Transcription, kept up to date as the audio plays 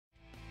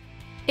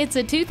It's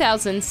a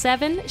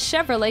 2007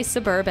 Chevrolet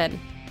Suburban.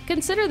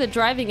 Consider the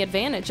driving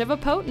advantage of a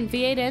potent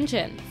V8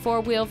 engine,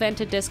 four-wheel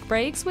vented disc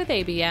brakes with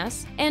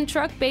ABS, and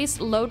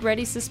truck-based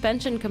load-ready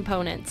suspension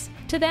components.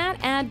 To that,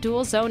 add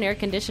dual-zone air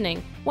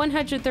conditioning,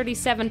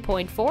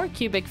 137.4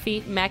 cubic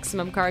feet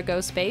maximum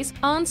cargo space,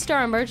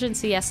 OnStar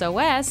emergency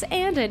SOS,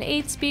 and an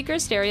 8-speaker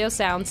stereo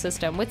sound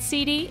system with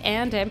CD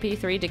and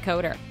MP3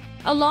 decoder.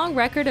 A long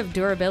record of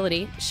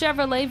durability,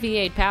 Chevrolet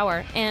V8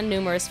 power, and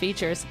numerous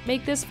features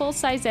make this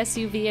full-size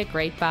SUV a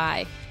great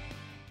buy.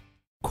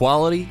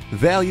 Quality,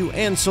 value,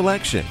 and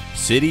selection.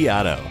 City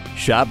Auto.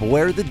 Shop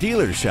where the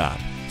dealers shop.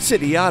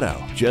 City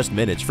Auto, just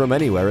minutes from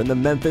anywhere in the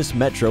Memphis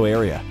metro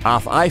area.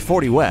 Off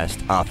I-40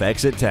 West, off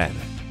exit 10.